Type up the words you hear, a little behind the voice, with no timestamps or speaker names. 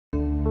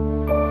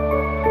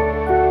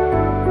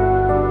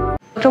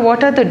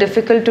What are the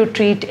difficult to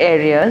treat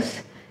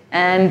areas,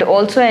 and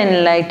also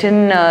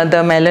enlighten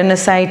the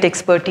MelanoSite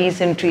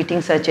expertise in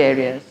treating such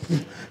areas?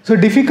 So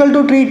difficult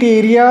to treat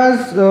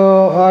areas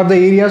are the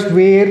areas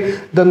where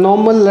the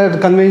normal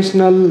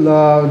conventional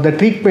the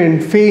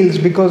treatment fails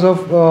because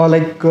of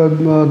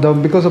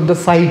because of the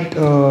site,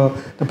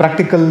 the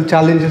practical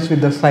challenges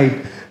with the site.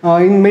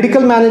 In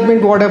medical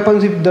management, what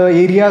happens if the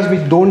areas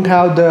which don't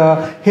have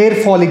the hair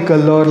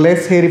follicle or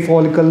less hairy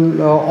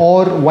follicle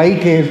or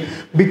white hair,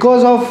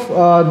 because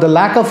of the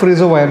lack of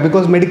reservoir,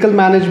 because medical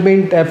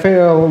management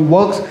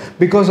works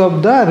because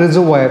of the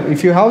reservoir.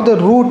 If you have the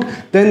root,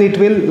 then it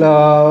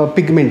will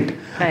pigment.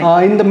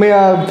 Right. In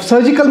the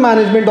surgical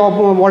management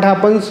of what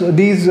happens,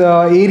 these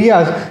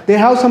areas, they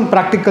have some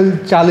practical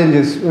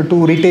challenges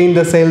to retain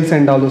the cells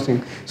and all those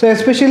things. So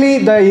especially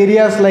the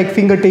areas like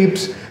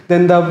fingertips,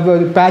 then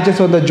the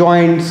patches on the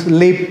joints,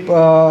 lip,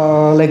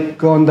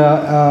 like on the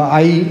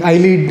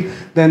eyelid,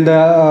 then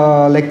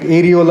the like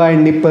areola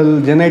and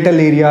nipple, genital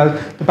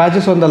areas, the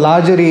patches on the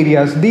larger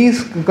areas.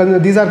 These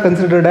are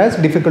considered as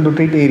difficult to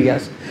treat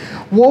areas.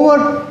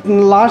 Over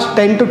last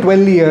 10 to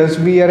 12 years,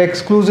 we are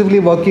exclusively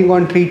working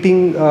on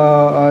treating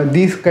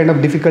these kind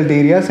of difficult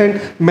areas, and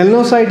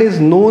MelanoSite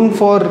is known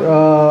for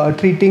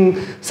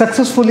treating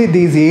successfully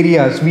these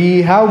areas.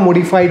 We have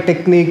modified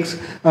techniques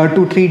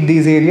to treat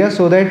these areas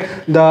so that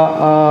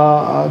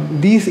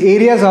these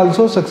areas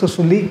also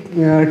successfully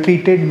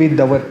treated with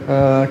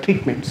our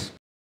treatments.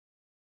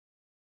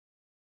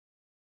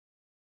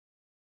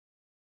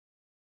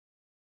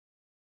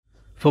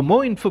 For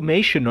more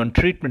information on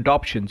treatment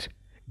options,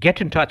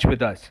 get in touch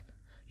with us.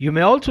 You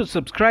may also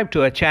subscribe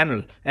to our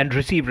channel and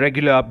receive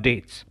regular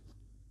updates.